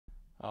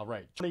All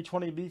right,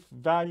 2020 Leaf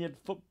Valiant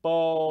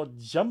Football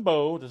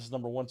Jumbo. This is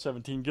number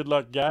 117. Good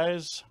luck,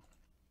 guys.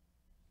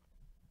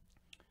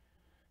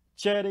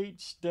 Chad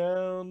H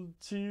down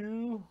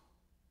to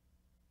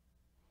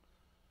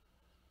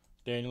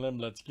Daniel M.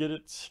 Let's get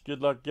it.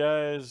 Good luck,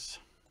 guys.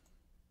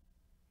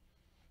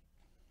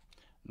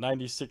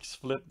 96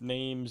 flip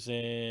names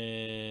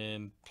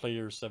and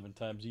players 7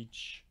 times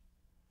each.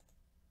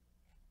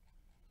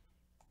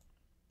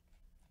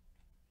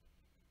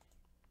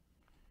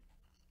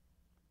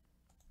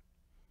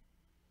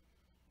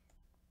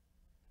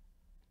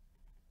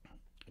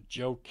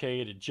 Joe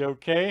K to Joe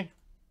K.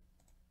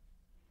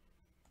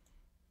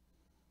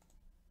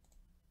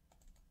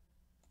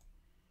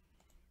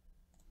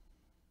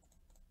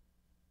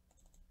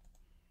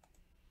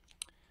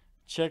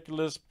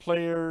 Checklist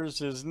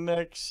players is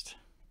next.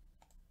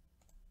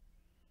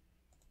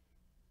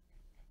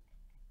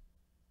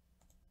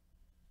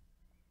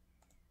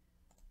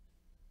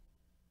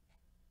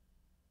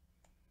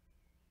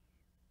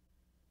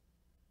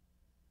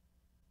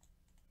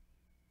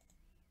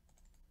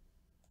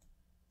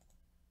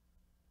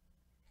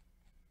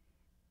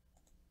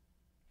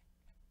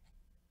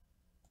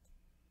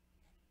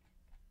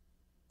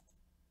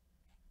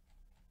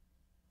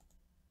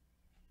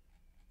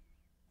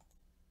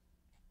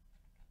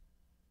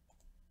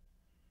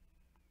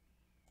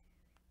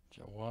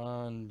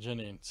 Jawan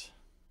Jennings.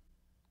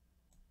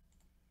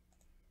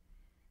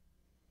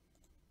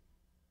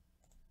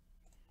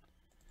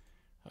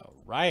 All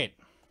right.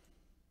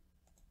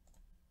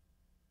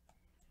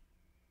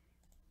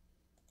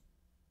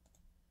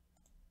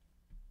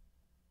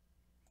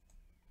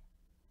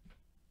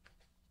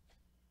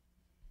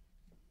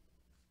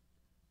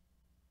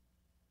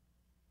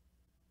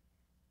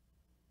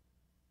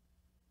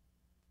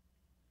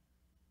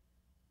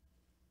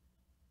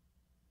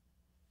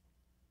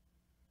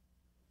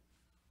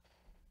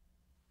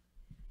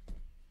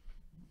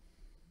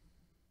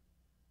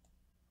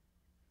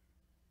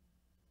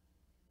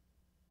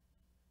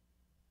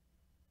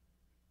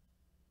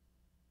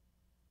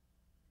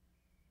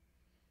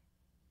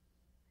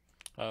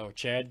 Oh,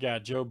 Chad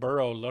got Joe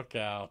Burrow. Look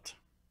out.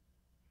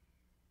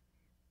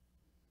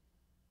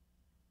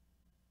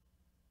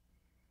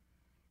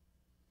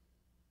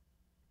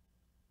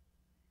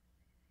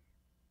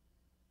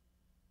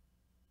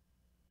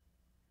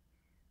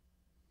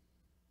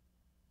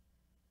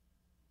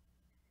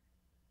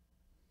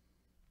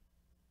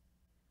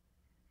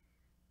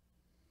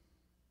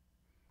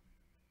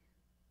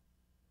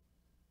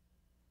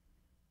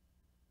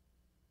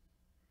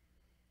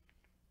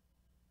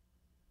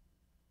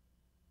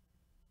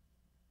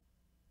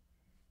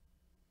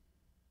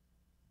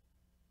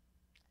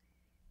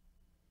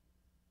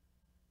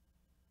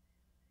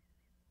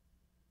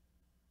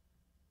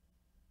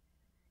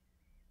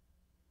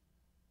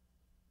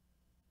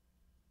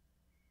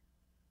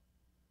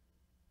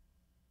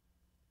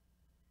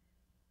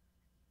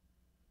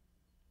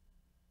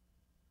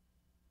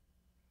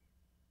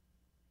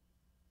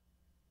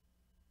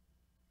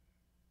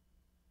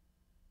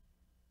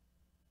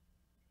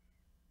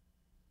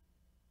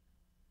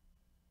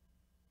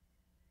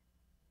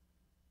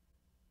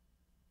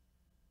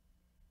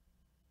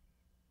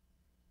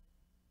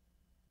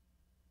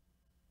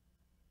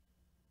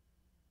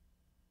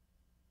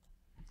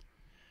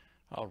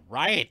 All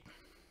right.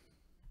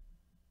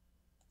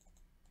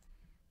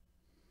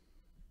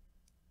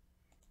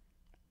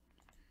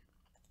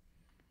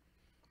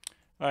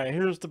 All right,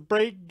 here's the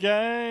break,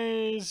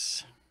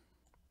 guys.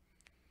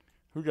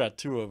 Who got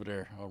 2 over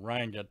there? Oh,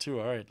 Ryan got 2.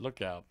 All right,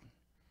 look out.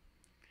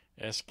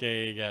 SK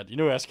got, you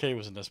know, SK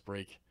was in this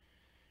break.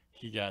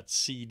 He got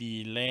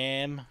CD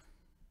Lamb.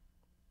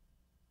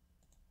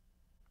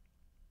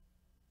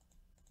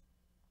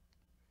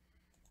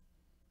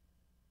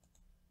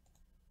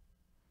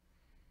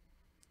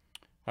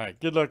 All right,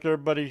 good luck,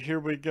 everybody. Here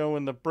we go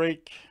in the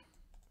break.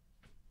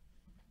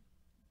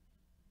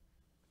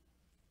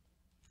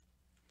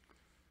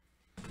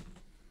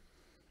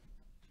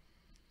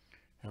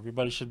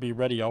 Everybody should be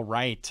ready. All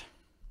right.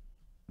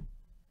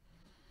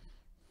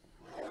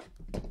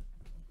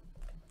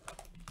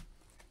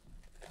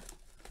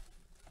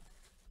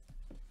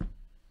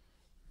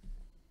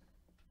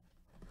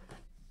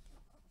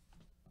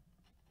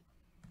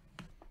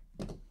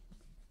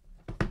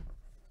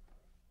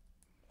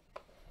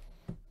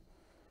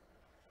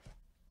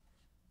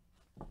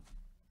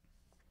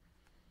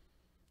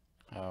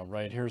 All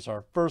right, here's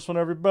our first one,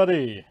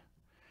 everybody.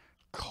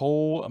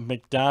 Cole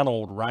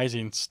McDonald,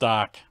 rising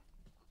stock.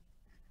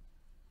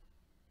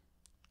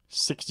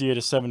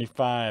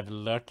 68/75.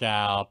 Look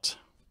out.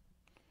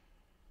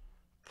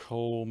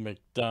 Cole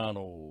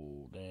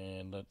McDonald.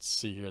 And let's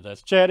see here.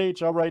 That's Chad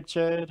H. All right,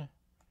 Chad.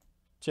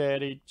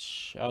 Chad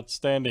H.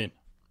 Outstanding.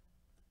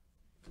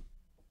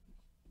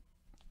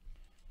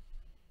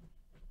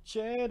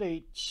 Chad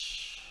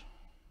H.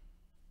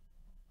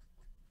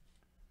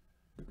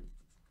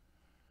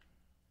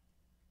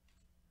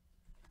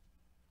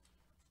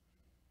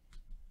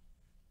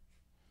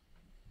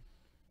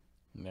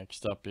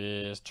 Next up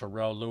is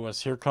Terrell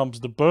Lewis. Here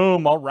comes the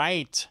boom. All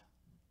right.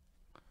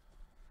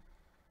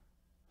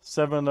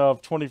 7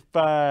 of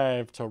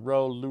 25,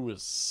 Terrell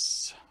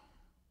Lewis.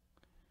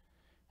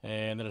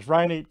 And then it's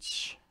Ryan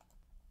H.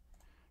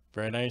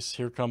 Very nice.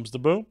 Here comes the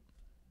boom.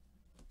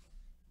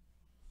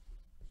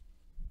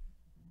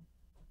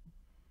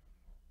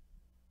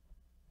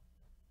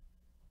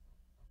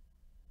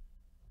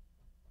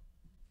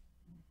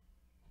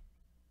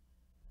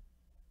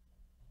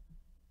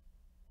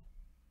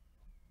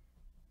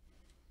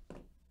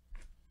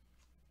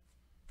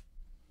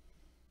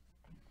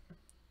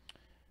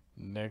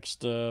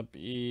 Next up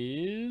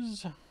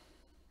is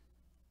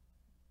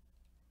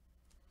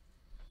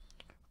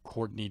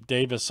Courtney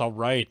Davis. All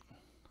right.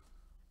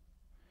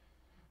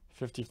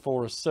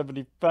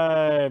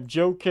 54/75,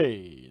 Joe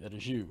K. That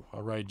is you.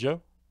 All right,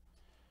 Joe.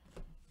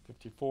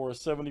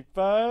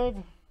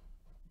 54/75.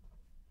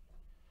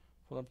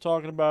 What I'm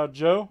talking about,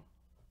 Joe.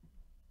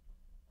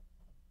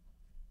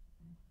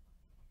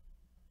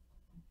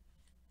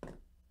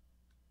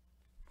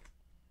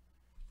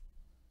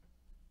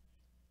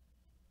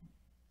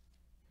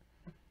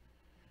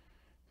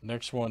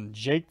 Next one,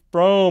 Jake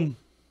Brome.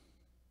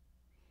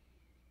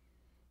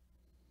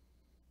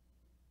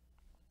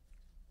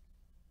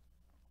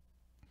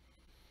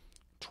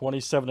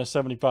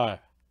 $27/75.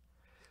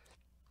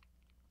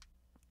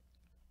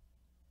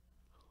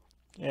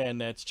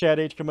 And that's Chad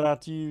H coming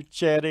out to you.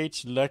 Chad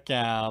H, look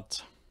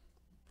out.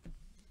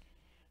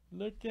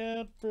 Look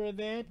out for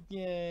that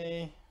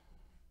guy.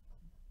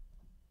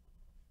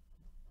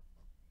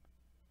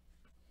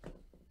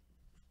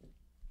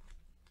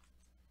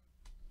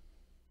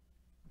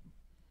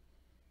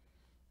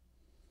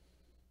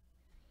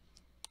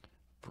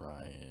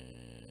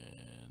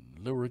 Brian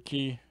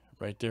Luricki,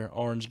 right there.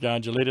 Orange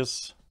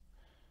Gondolatus.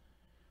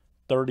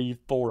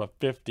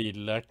 34/50.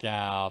 Look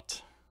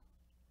out.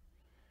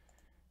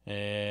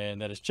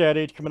 And that is Chad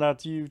H coming out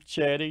to you.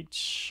 Chad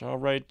H. All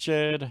right,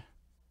 Chad.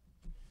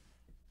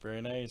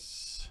 Very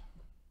nice.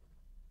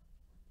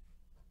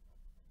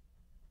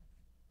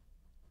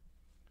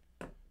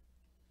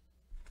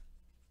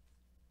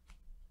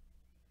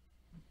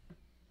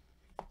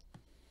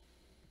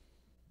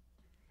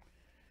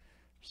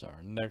 So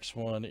our next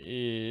one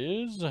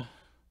is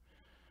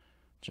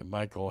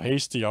Jermichael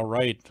Hasty. All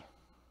right.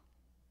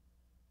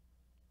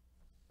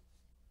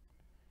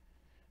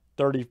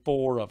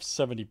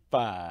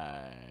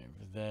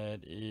 34/75.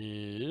 That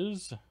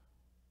is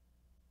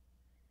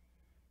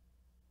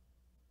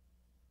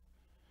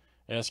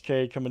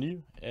SK coming to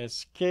you.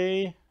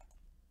 SK.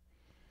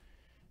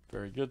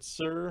 Very good,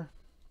 sir.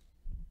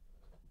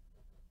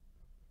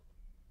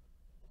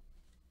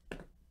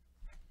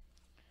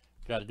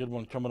 Got a good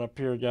one coming up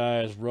here,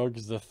 guys.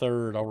 Ruggs the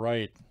third. All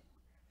right.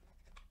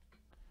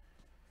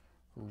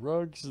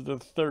 Ruggs the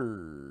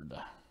third.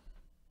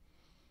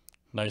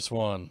 Nice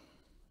one.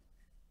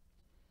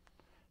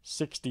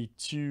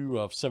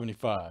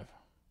 62/75.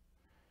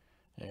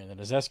 And that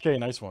is SK.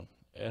 Nice one.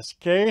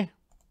 SK.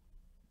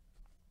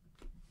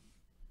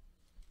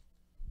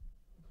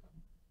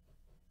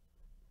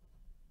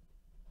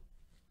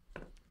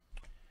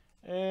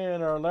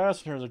 And our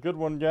last one here is a good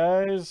one,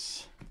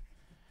 guys.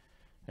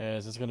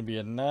 As it's going to be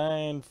a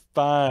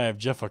 9/5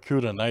 Jeff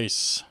Okuda.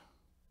 Nice.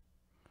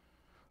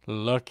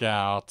 Look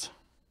out.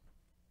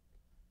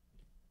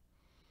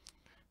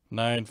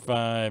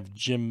 9/5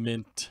 Jim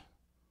Mint.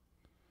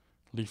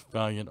 Leaf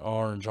Valiant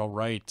Orange. All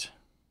right.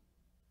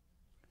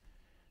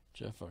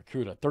 Jeff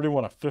Okuda.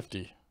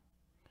 31/50.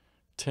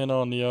 10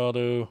 on the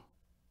auto.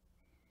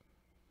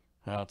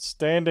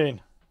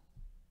 Outstanding.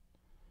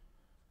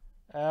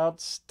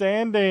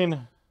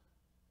 Outstanding.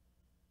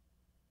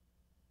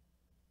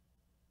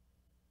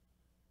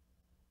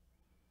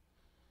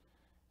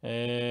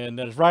 And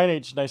that is Ryan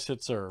H. Nice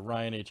hit, sir.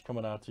 Ryan H.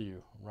 coming out to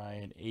you.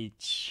 Ryan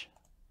H.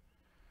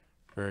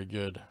 Very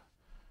good.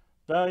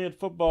 Valiant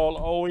Football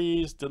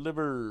always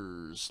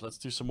delivers. Let's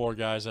do some more,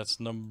 guys. That's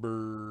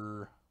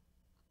number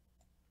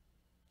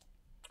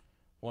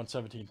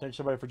 117. Thanks,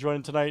 everybody, for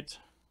joining tonight.